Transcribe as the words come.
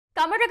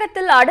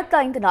தமிழகத்தில் அடுத்த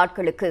 5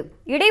 நாட்களுக்கு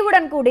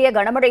இடியுடன் கூடிய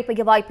கனமழை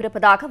பெய்ய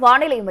வாய்ப்பிருப்பதாக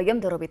வானிலை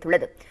மையம்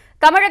தெரிவித்துள்ளது.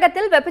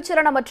 தமிழகத்தில்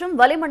வெப்பச்சலன மற்றும்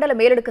வளிமண்டல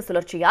மேலடுக்கு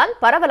சுழற்சியால்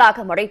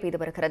பரவலாக மழை பெய்து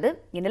வருகிறது.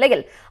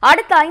 இந்நிலையில்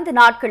அடுத்த 5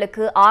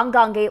 நாட்களுக்கு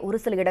ஆங்காங்கே ஒரு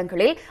சில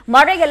இடங்களில்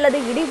மழை அல்லது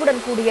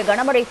இடியுடன் கூடிய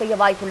கனமழை பெய்ய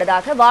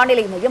வாய்ப்புள்ளதாக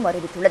வானிலை மையம்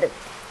அறிவித்துள்ளது.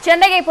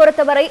 சென்னையை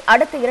பொறுத்தவரை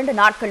அடுத்த 2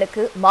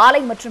 நாட்களுக்கு மாலை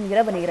மற்றும்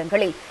இரவு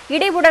நேரங்களில்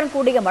இடியுடன்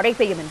கூடிய மழை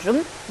பெய்யும் என்றும்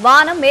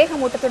வானம்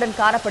மேகமூட்டத்துடன்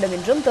காணப்படும்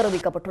என்றும்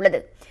தெரிவிக்கப்பட்டுள்ளது.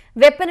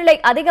 வெப்பநிலை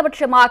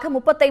அதிகபட்சமாக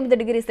 35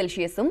 டிகிரி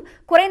செல்சியஸும்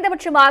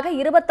குறைந்தபட்சமாக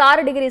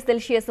 26 டிகிரி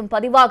செல்சியஸும்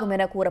பதிவாகும்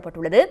என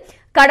கூறப்பட்டுள்ளது.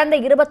 கடந்த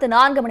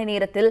 24 மணி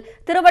நேரத்தில்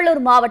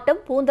திருவள்ளூர்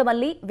மாவட்டம்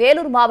பூந்தமல்லி,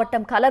 வேலூர்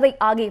மாவட்டம் கலவை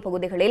ஆகிய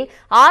பகுதிகளில்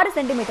 6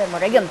 சென்டிமீட்டர்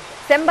மழையும்,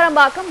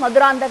 செம்பரம்பாக்கம்,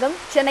 மதுராந்தகம்,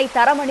 சென்னை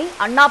தரமணி,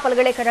 அண்ணா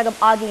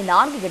பல்கலைக்கழகம் ஆகிய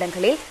 4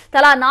 இடங்களில்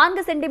தலா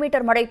 4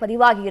 சென்டிமீட்டர் மழை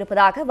பதிவாகி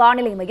இருப்பதாக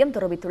வானிலை மையம்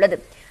தெரிவித்துள்ளது.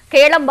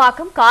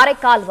 கேளம்பாக்கம்,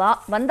 காரைக்கால்,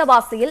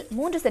 வந்தவாசியில்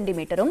 3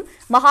 சென்டிமீட்டரும்,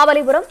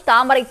 மகாபலிபுரம்,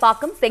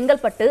 தாமரைப்பாக்கம்,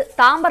 செங்கல்பட்டு,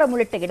 தாம்பரம்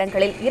உள்ளிட்ட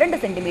இடங்களில்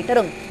 2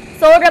 சென்டிமீட்டரும்,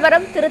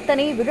 சோழவரம்,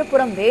 திருத்தணி,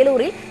 விழுப்புரம்,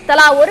 வேலூரில்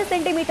தலா 1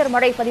 சென்டிமீட்டர்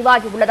மழை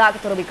பதிவாகி உள்ளதாக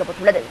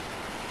தெரிவிக்கப்பட்டுள்ளது.